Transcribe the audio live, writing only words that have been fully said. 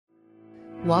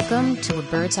Welcome to A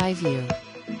Bird's Eye View,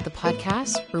 the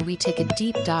podcast where we take a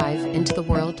deep dive into the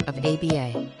world of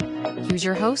ABA. Here's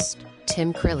your host,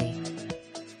 Tim Crilly.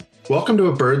 Welcome to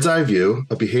A Bird's Eye View,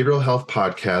 a behavioral health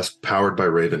podcast powered by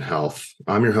Raven Health.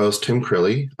 I'm your host, Tim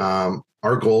Crilly.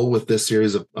 Our goal with this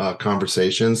series of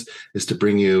conversations is to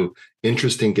bring you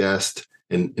interesting guests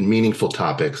and meaningful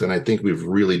topics. And I think we've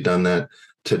really done that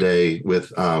today with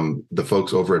the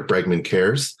folks over at Bregman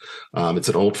Cares. It's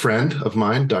an old friend of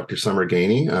mine, Dr. Summer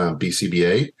Gainey,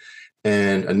 BCBA,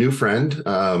 and a new friend,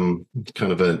 kind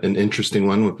of an interesting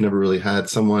one. We've never really had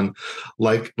someone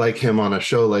like him on a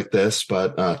show like this,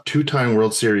 but two-time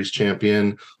World Series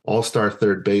champion, all-star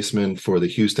third baseman for the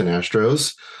Houston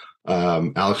Astros,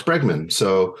 Alex Bregman.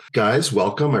 So guys,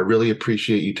 welcome. I really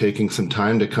appreciate you taking some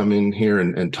time to come in here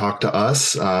and talk to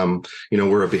us.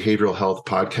 We're a behavioral health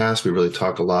podcast. We really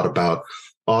talk a lot about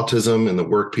autism and the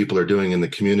work people are doing in the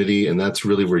community. And that's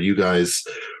really where you guys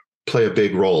play a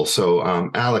big role. So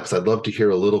Alex, I'd love to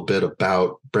hear a little bit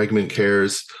about Bregman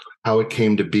Cares, how it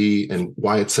came to be and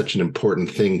why it's such an important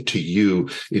thing to you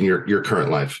in your current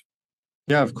life.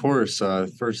 Yeah, of course.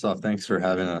 First off, thanks for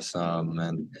having us.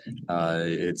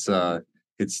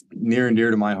 It's near and dear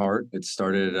to my heart. It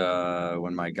started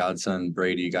when my godson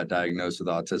Brady got diagnosed with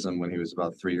autism when he was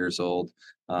about 3 years old.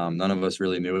 None of us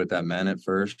really knew what that meant at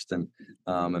first, and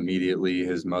immediately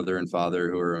his mother and father,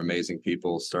 who are amazing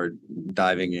people, started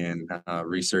diving in,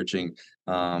 researching,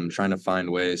 trying to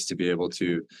find ways to be able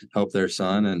to help their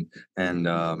son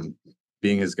and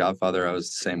being his godfather, I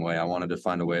was the same way. I wanted to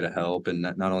find a way to help and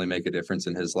not only make a difference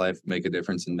in his life, make a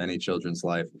difference in many children's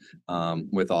life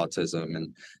with autism.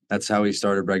 And that's how we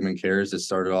started Bregman Cares. It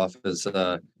started off as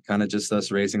kind of just us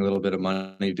raising a little bit of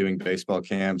money, doing baseball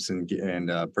camps and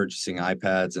purchasing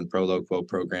iPads and Pro Low Quote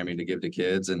programming to give to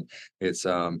kids. And it's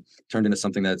turned into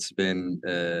something that's been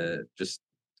just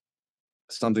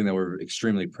something that we're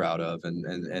extremely proud of and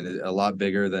a lot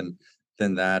bigger than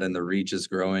that, and the reach is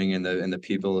growing and the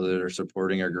people that are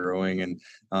supporting are growing, and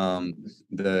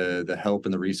the help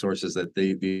and the resources that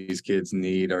these kids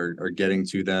need are getting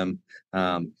to them.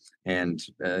 And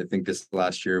I think this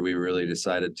last year we really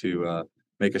decided to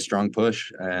make a strong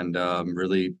push and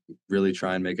really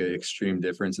try and make an extreme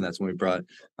difference, and that's when we brought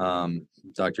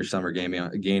Dr. Summer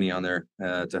Gainey on there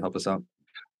to help us out.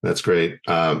 That's great.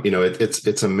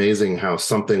 It's amazing how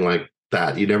something like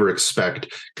that you never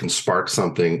expect can spark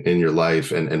something in your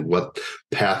life and what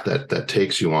path that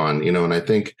takes you on, and I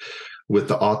think with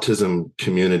the autism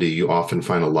community, you often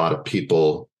find a lot of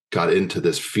people got into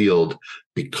this field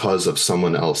because of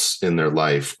someone else in their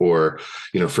life. Or,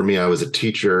 for me, I was a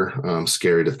teacher.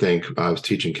 Scary to think. I was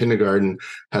teaching kindergarten,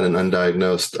 had an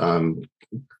undiagnosed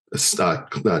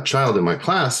child in my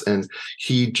class, and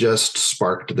he just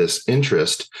sparked this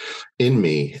interest in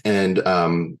me.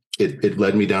 And it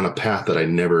led me down a path that I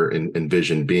never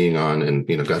envisioned being on,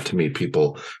 and got to meet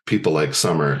people like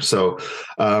Summer. So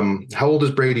how old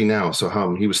is Brady now?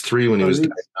 So he was 3 when he was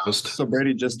diagnosed. So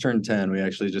Brady just turned 10. We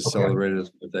actually just celebrated his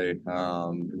birthday.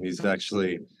 He's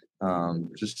actually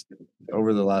just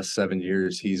over the last 7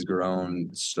 years, he's grown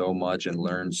so much and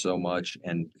learned so much,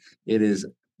 and it is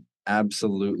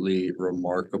absolutely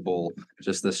remarkable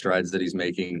just the strides that he's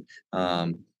making,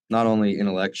 not only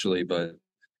intellectually but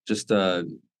just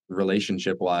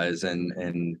relationship wise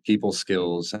and people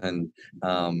skills, and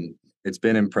it's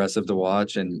been impressive to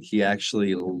watch. And he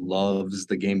actually loves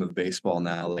the game of baseball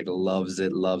now, like loves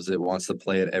it, wants to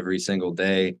play it every single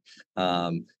day.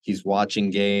 He's watching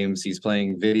games, he's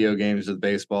playing video games with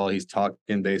baseball, he's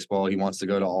talking baseball, he wants to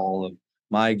go to all of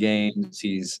my games.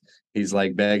 He's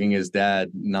like begging his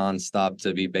dad nonstop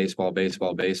to be baseball.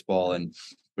 And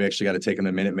we actually got to take him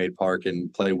to Minute Maid Park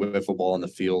and play wiffle ball on the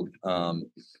field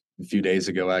a few days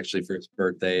ago, actually, for his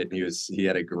birthday. And he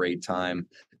had a great time.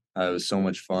 It was so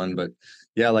much fun. But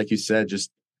yeah, like you said, just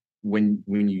when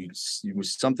it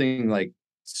was something like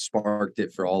sparked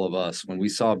it for all of us when we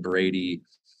saw Brady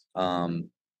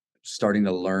starting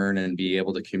to learn and be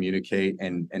able to communicate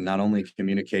and not only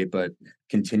communicate, but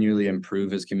continually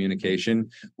improve his communication.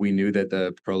 We knew that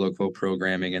the Pro Low Quote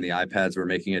programming and the iPads were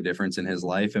making a difference in his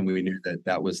life. And we knew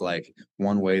that was like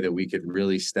one way that we could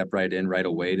really step right in right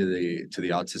away to the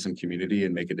autism community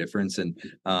and make a difference. And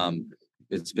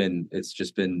it's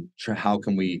just been how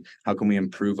can we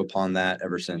improve upon that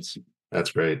ever since.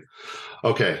 That's great.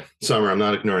 Okay, Summer, I'm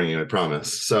not ignoring you, I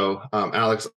promise. So,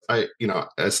 Alex,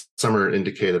 as Summer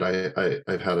indicated,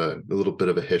 I've had a little bit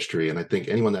of a history, and I think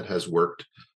anyone that has worked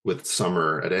with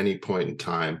Summer at any point in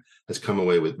time has come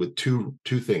away with two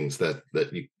things that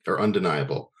are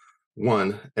undeniable.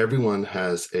 One, everyone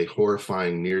has a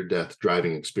horrifying near-death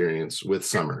driving experience with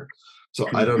Summer. So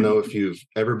I don't know if you've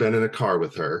ever been in a car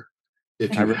with her.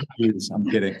 if I you refuse. I'm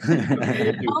kidding.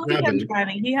 if you Only him haven't,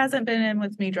 driving. He hasn't been in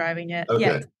with me driving yet.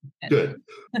 okay, Yet. good.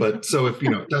 But so if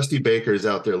Dusty Baker is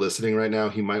out there listening right now,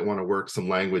 he might want to work some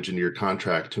language into your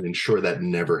contract to ensure that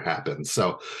never happens.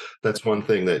 So that's one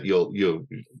thing that you'll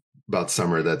about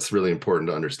Summer that's really important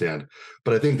to understand.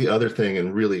 But I think the other thing,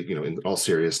 and really, in all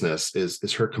seriousness,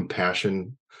 is her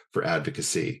compassion for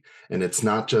advocacy. And it's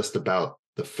not just about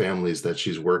the families that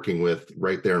she's working with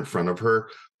right there in front of her,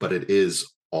 but it is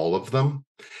all of them.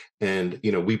 And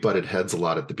we butted heads a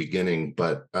lot at the beginning,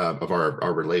 but of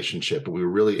our relationship, but we were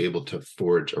really able to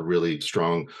forge a really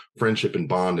strong friendship and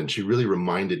bond. And she really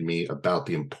reminded me about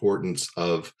the importance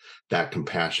of that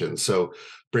compassion. So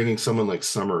bringing someone like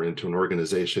Summer into an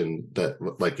organization that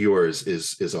like yours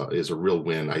is a real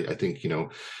win. I think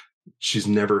she's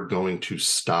never going to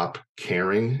stop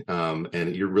caring,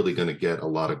 and you're really going to get a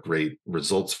lot of great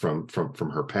results from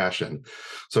her passion.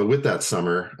 So with that,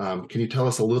 Summer, can you tell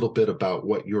us a little bit about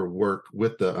what your work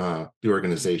with the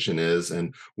organization is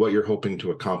and what you're hoping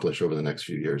to accomplish over the next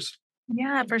few years?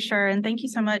 Yeah, for sure. And thank you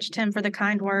so much, Tim, for the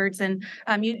kind words. And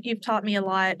you've taught me a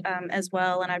lot as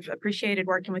well. And I've appreciated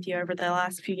working with you over the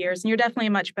last few years. And you're definitely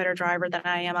a much better driver than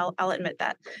I am. I'll admit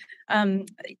that.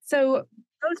 So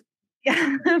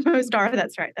yeah, most are.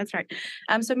 That's right.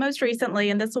 So most recently,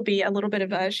 and this will be a little bit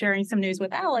of sharing some news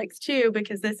with Alex too,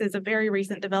 because this is a very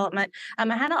recent development. I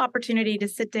had an opportunity to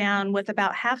sit down with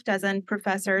about half dozen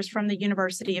professors from the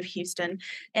University of Houston.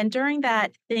 And during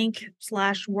that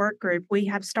think/work group, we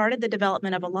have started the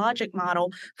development of a logic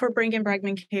model for bringing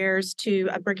Bregman Cares to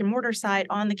a brick and mortar site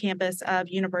on the campus of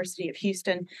University of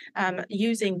Houston,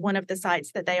 using one of the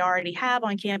sites that they already have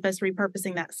on campus,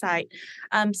 repurposing that site.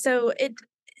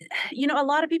 A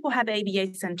lot of people have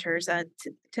ABA centers.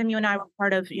 Tim, you and I were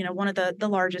part of, one of the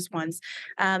largest ones.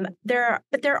 But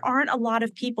there aren't a lot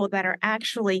of people that are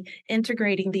actually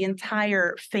integrating the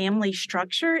entire family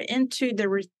structure into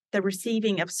the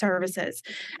receiving of services.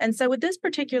 And so with this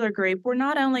particular group, we're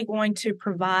not only going to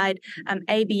provide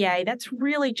ABA, that's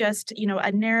really just,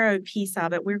 a narrow piece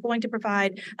of it. We're going to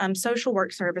provide social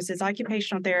work services,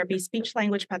 occupational therapy, speech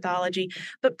language pathology.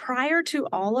 But prior to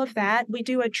all of that, we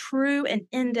do a true and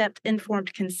in-depth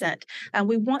informed consent.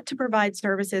 We want to provide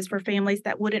services for families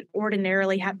that wouldn't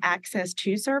ordinarily have access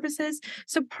to services.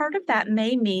 So part of that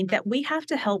may mean that we have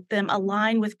to help them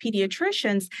align with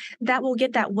pediatricians that will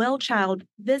get that well child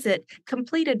visit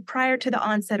completed prior to the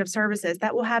onset of services,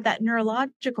 that will have that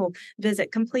neurological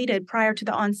visit completed prior to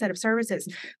the onset of services.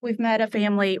 We've met a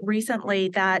family recently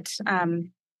that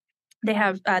they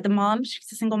have the mom,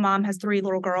 she's a single mom, has 3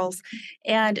 little girls,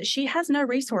 and she has no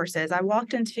resources. I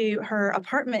walked into her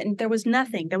apartment and there was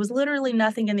nothing. There was literally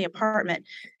nothing in the apartment.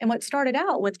 And what started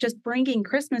out with just bringing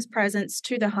Christmas presents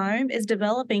to the home is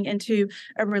developing into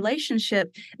a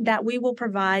relationship that we will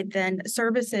provide then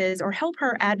services or help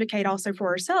her advocate also for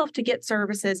herself to get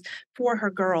services for her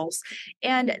girls.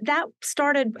 And that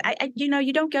started,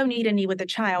 you don't go knee to knee with a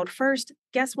child. First,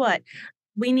 guess what?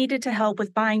 We needed to help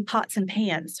with buying pots and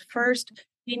pans. First,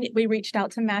 we reached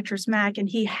out to Mattress Mac, and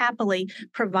he happily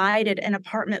provided an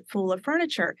apartment full of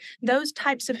furniture. Those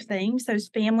types of things, those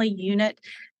family unit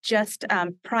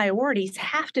priorities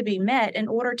have to be met in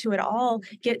order to at all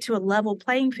get to a level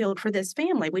playing field for this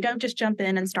family. We don't just jump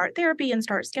in and start therapy and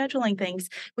start scheduling things.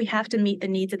 We have to meet the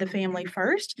needs of the family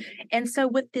first. And so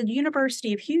with the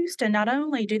University of Houston, not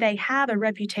only do they have a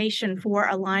reputation for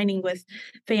aligning with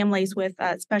families with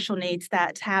special needs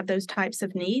that have those types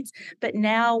of needs, but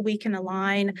now we can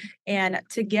align and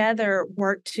together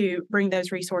work to bring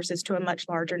those resources to a much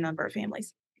larger number of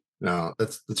families. No,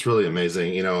 that's really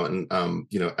amazing. And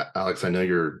Alex, I know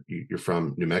you're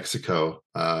from New Mexico,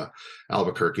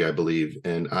 Albuquerque, I believe.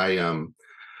 And I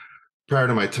prior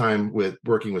to my time with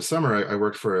working with Summer, I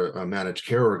worked for a managed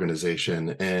care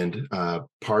organization, and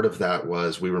part of that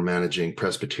was we were managing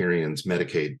Presbyterians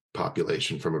Medicaid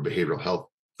population from a behavioral health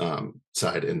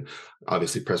side. And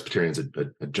obviously Presbyterian's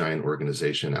a giant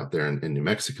organization out there in New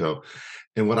Mexico.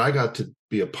 And what I got to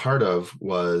be a part of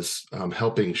was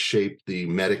helping shape the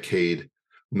Medicaid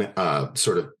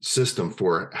sort of system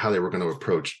for how they were going to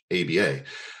approach ABA,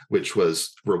 which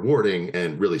was rewarding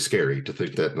and really scary to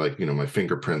think that my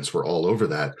fingerprints were all over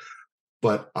that.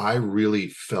 But I really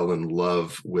fell in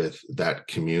love with that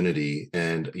community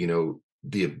and,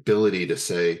 the ability to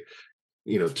say,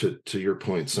 to your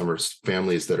point, some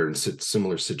families that are in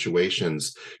similar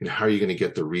situations, how are you going to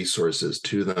get the resources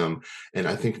to them? And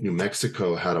I think New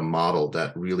Mexico had a model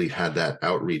that really had that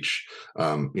outreach,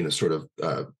 sort of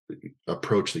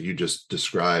approach that you just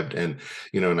described. And,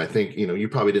 and I think, you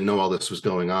probably didn't know all this was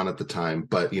going on at the time,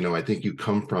 but, I think you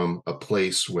come from a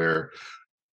place where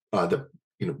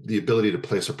the ability to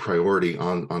place a priority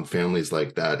on families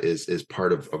like that is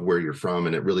part of where you're from,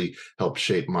 and it really helped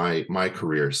shape my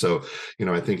career. So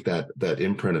I think that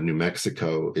imprint of New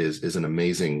Mexico is an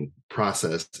amazing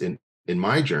process in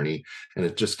my journey, and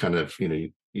it just kind of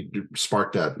you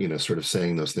sparked that sort of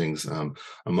saying those things a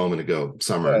moment ago,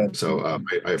 Summer. So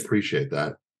I appreciate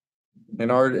that.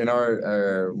 In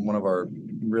our one of our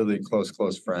really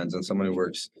close friends, and someone who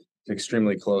works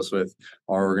extremely close with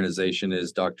our organization,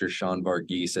 is Dr. Sean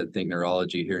Varghese at Think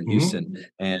Neurology here in Houston.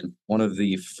 And one of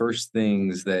the first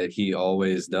things that he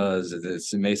always does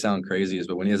is, it may sound crazy, is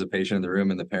but when he has a patient in the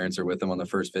room and the parents are with him on the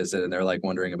first visit and they're like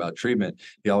wondering about treatment,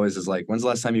 he always is like, when's the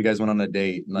last time you guys went on a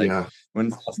date? And like,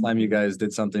 when's the last time you guys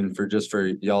did something for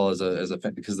y'all as a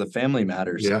because the family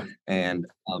matters. And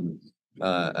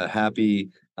a happy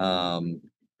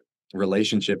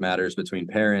relationship matters between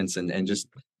parents, and just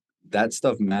that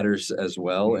stuff matters as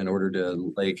well in order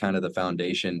to lay kind of the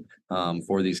foundation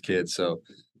for these kids. So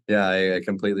yeah, I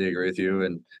completely agree with you.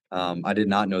 And I did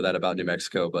not know that about New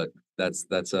Mexico, but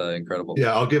that's incredible.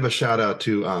 Yeah, I'll give a shout out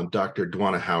to Dr.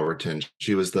 Dwana Howerton.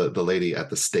 She was the lady at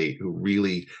the state who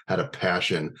really had a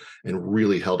passion and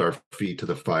really held our feet to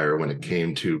the fire when it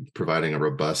came to providing a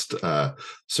robust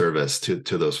service to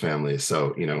those families.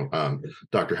 So,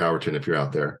 Dr. Howerton, if you're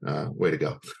out there, way to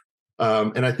go.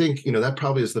 And I think, that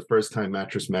probably is the first time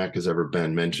Mattress Mac has ever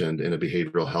been mentioned in a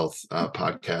behavioral health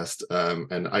podcast.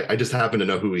 And I just happen to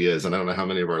know who he is, and I don't know how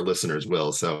many of our listeners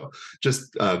will. So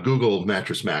just Google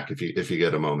Mattress Mac if you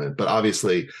get a moment. But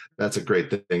obviously, that's a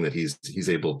great thing that he's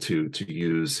able to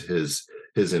use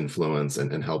his influence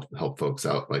and help folks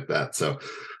out like that. So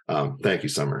thank you,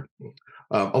 Summer.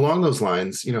 Along those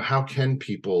lines, how can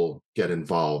people get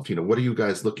involved? What are you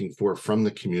guys looking for from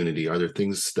the community? Are there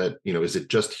things that, is it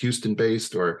just Houston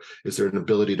based, or is there an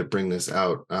ability to bring this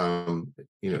out, kind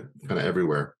of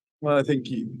everywhere? Well, I think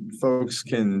folks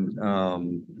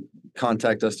can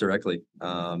contact us directly.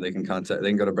 They can go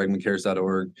to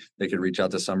bregmancares.org. They could reach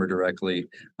out to Summer directly.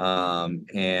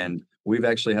 And we've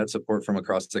actually had support from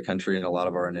across the country in a lot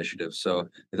of our initiatives. So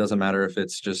it doesn't matter if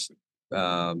it's just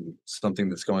something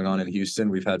that's going on in Houston.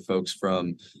 We've had folks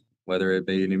from, whether it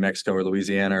be New Mexico or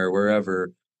Louisiana or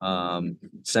wherever,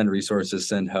 send resources,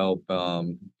 send help,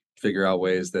 figure out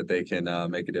ways that they can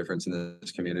make a difference in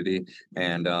this community.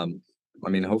 And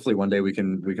hopefully one day we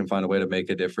can find a way to make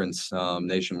a difference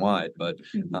nationwide. But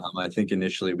I think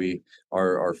initially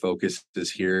our focus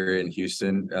is here in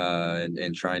Houston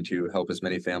and trying to help as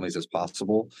many families as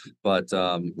possible. But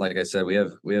like I said, we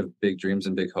have big dreams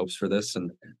and big hopes for this,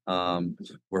 and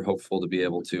we're hopeful to be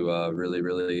able to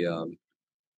really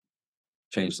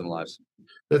change some lives.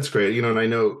 That's great. And I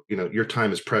know, your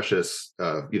time is precious.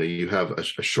 You have a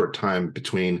short time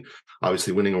between,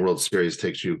 obviously winning a World Series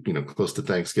takes you, close to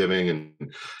Thanksgiving,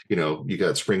 and, you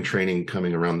got spring training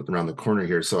coming around the corner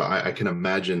here. So I can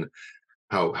imagine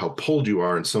how pulled you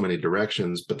are in so many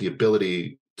directions, but the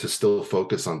ability to still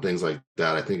focus on things like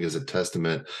that, I think, is a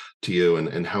testament to you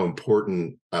and how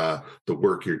important the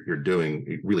work you're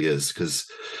doing really is, because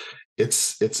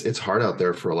it's hard out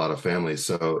there for a lot of families.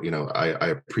 So, I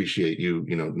appreciate you,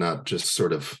 not just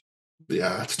sort of,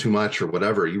 it's too much or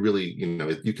whatever. You really,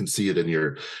 you can see it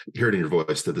hear it in your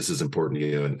voice that this is important to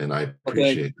you. And I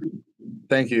appreciate it.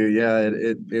 Thank you. Yeah,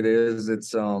 it is.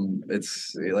 It's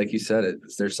like you said,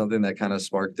 there's something that kind of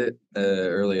sparked it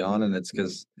early on, and it's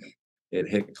because it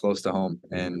hit close to home.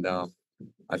 And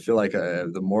I feel like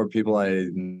the more people I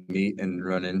meet and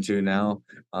run into now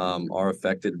are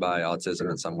affected by autism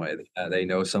in some way. They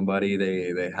know somebody,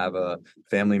 they have a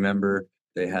family member,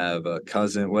 they have a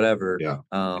cousin, whatever. Yeah.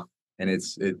 And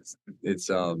it's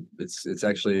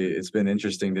been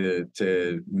interesting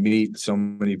to meet so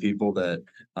many people that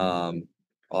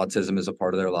autism is a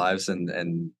part of their lives,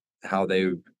 and how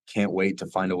they can't wait to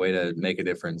find a way to make a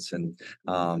difference. And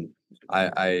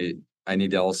I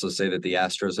need to also say that the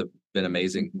Astros have been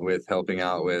amazing with helping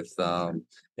out with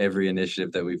every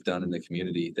initiative that we've done in the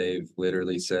community. They've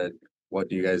literally said, "What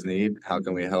do you guys need? How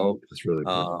can we help?" That's really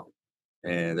cool.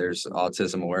 And there's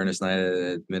Autism Awareness Night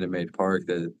at Minute Maid Park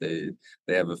that they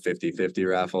have a 50-50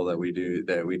 raffle that we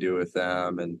do with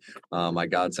them. And my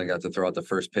godson got to throw out the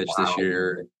first pitch this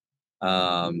year.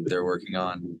 They're working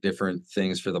on different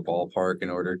things for the ballpark in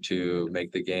order to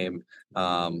make the game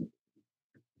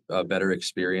a better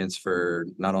experience for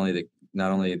not only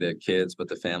the kids but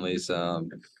the families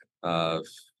of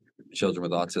children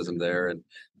with autism there. And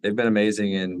they've been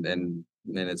amazing, and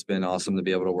it's been awesome to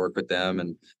be able to work with them.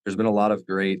 And there's been a lot of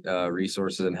great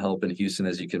resources and help in Houston,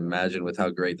 as you can imagine, with how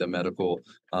great the medical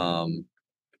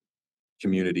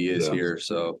community is here.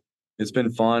 So It's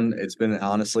been fun. It's been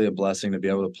honestly a blessing to be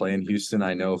able to play in Houston.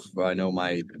 I know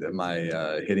my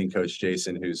hitting coach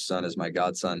Jason, whose son is my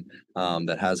godson,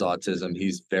 that has autism.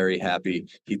 He's very happy.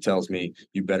 He tells me,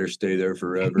 "You better stay there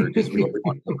forever because we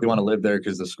want to live there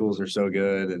because the schools are so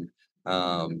good." And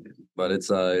but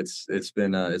it's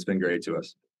been great to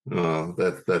us. Oh,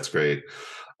 that's great.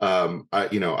 I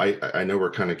know we're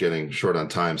kind of getting short on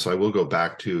time, so I will go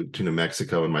back to New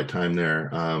Mexico and my time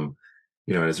there.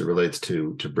 As it relates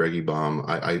to Bregman,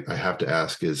 I have to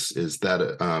ask, is that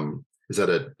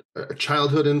a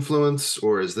childhood influence,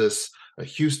 or is this a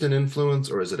Houston influence,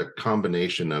 or is it a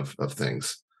combination of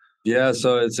things? Yeah,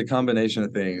 so it's a combination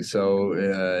of things. So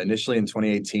initially in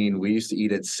 2018, we used to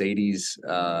eat at Sadie's,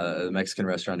 the Mexican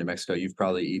restaurant in Mexico. You've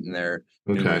probably eaten there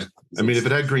numerous Okay. times. I mean, if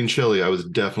it had green chili, I was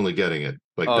definitely getting it.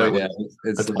 Like Oh that yeah,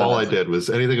 it's that's the all I best. did was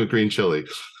anything with green chili.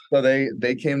 So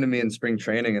they came to me in spring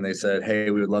training and they said, "Hey,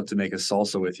 we would love to make a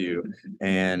salsa with you."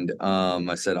 And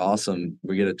I said, "Awesome.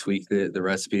 We get to tweak the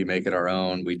recipe, make it our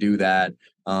own." We do that.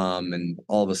 And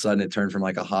all of a sudden it turned from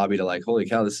like a hobby to like, holy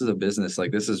cow, this is a business.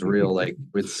 Like this is real. Like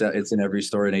it's in every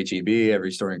store in HEB,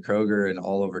 every store in Kroger, and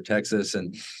all over Texas.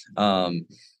 And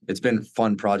it's been a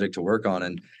fun project to work on.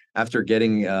 And after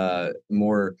getting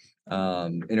more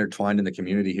intertwined in the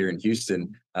community here in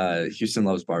Houston, Houston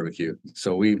loves barbecue.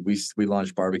 So we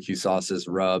launched barbecue sauces,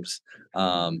 rubs,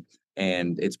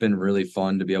 and it's been really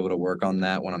fun to be able to work on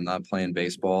that when I'm not playing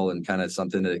baseball, and kind of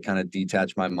something to kind of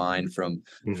detach my mind from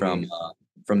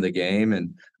the game.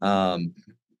 And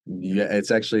yeah,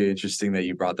 it's actually interesting that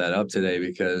you brought that up today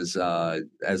because,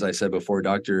 as I said before,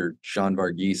 Dr. Sean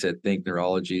Varghese at Think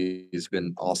Neurology has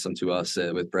been awesome to us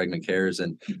with Bregman Cares,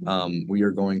 and we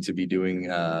are going to be doing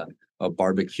a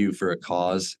barbecue for a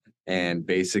cause. And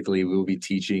basically, we'll be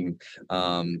teaching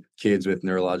kids with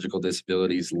neurological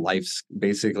disabilities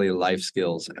basically life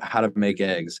skills: how to make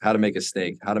eggs, how to make a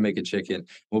steak, how to make a chicken.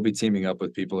 We'll be teaming up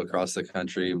with people across the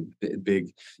country,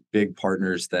 big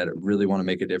partners that really want to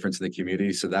make a difference in the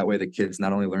community. So that way, the kids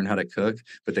not only learn how to cook,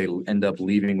 but they end up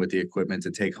leaving with the equipment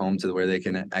to take home to where they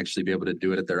can actually be able to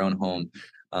do it at their own home.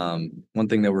 One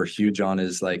thing that we're huge on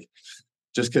is like,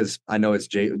 just because I know it's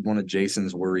one of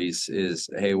Jason's worries is,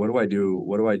 hey, what do I do?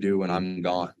 What do I do when I'm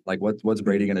gone? Like, what's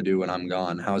Brady gonna do when I'm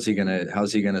gone? How's he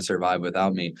gonna survive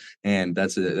without me? And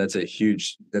that's a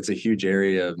huge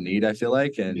area of need, I feel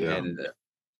like, and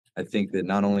I think that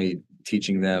not only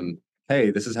teaching them,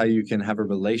 hey, this is how you can have a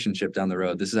relationship down the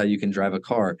road, this is how you can drive a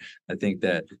car. I think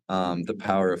that the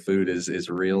power of food is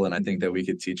real, and I think that we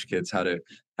could teach kids how to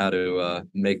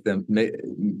make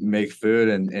food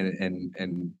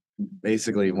and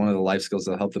basically one of the life skills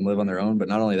that'll help them live on their own. But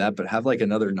not only that, but have like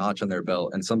another notch on their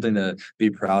belt and something to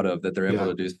be proud of that they're able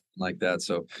to do something like that.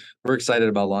 So we're excited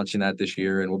about launching that this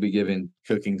year, and we'll be giving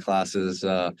cooking classes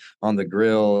on the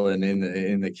grill and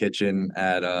in the kitchen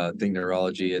at Think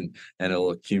Neurology, and it'll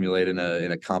accumulate in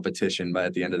a competition by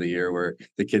at the end of the year where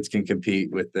the kids can compete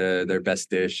with their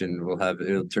best dish, and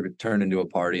it'll turn into a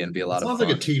party and be a lot of fun. Sounds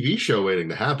like a TV show waiting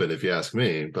to happen, if you ask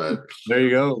me. But there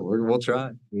you go. We'll try.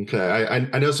 Okay,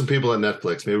 I know some people at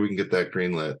Netflix. Maybe we can get that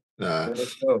greenlit.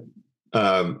 Let's go.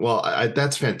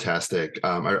 That's fantastic.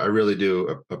 I really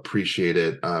do appreciate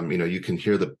it. You can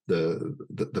hear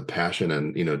the passion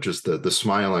and just the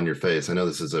smile on your face. I know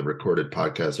this is a recorded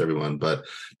podcast, everyone, but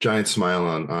giant smile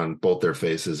on both their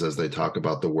faces as they talk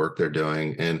about the work they're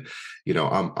doing. And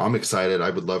I'm excited. I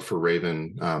would love for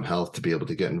Raven Health to be able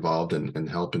to get involved and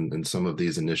help in some of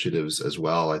these initiatives as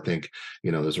well. I think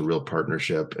there's a real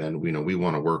partnership, and we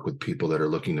want to work with people that are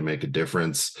looking to make a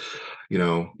difference.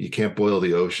 You can't boil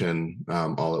the ocean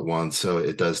all at once. So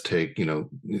it does take,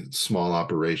 small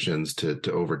operations to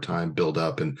over time build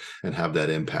up and have that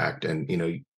impact. And,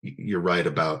 you're right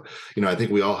about, I think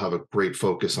we all have a great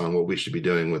focus on what we should be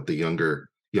doing with the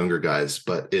younger guys,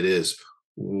 but it is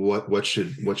what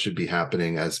should be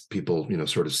happening as people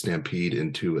sort of stampede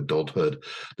into adulthood.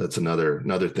 That's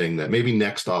another thing that maybe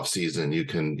next off season you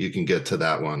can get to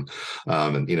that one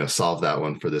and solve that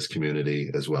one for this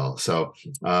community as well. So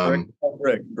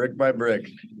brick by brick.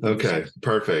 Okay,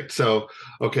 perfect. So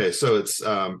it's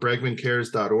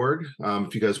bregmancares.org.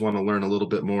 If you guys want to learn a little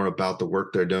bit more about the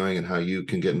work they're doing and how you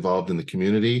can get involved in the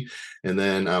community, and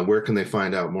then where can they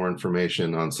find out more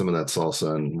information on some of that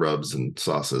salsa and rubs and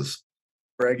sauces?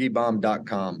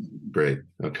 Breggybomb.com. Great.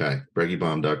 Okay.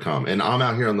 Breggybomb.com. And I'm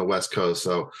out here on the West Coast,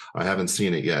 so I haven't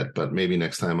seen it yet, but maybe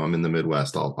next time I'm in the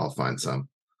Midwest, I'll find some.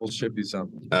 We'll ship you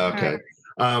some. Okay.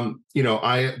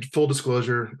 I full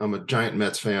disclosure, I'm a giant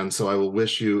Mets fan, so I will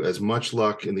wish you as much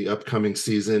luck in the upcoming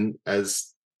season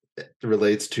as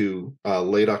relates to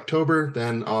late October,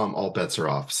 then all bets are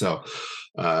off. So,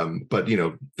 but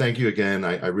thank you again.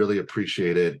 I really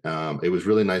appreciate it. It was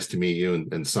really nice to meet you.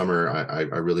 And Summer, I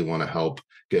really want to help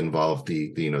get involved.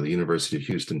 The University of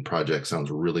Houston project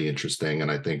sounds really interesting, and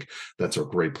I think that's a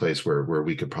great place where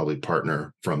we could probably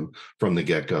partner from the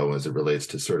get-go as it relates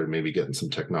to sort of maybe getting some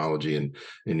technology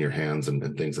in your hands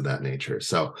and things of that nature.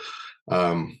 So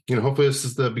hopefully this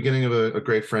is the beginning of a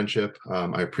great friendship.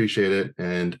 I appreciate it,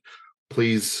 and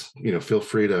please feel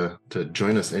free to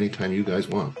join us anytime you guys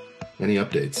want. Any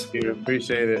updates?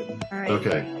 Appreciate it. All right.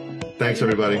 Okay, thanks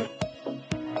everybody.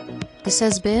 This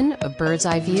has been A Bird's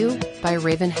Eye View by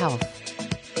Raven Health.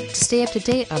 To stay up to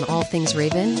date on all things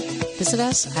Raven, visit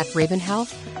us at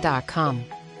ravenhealth.com.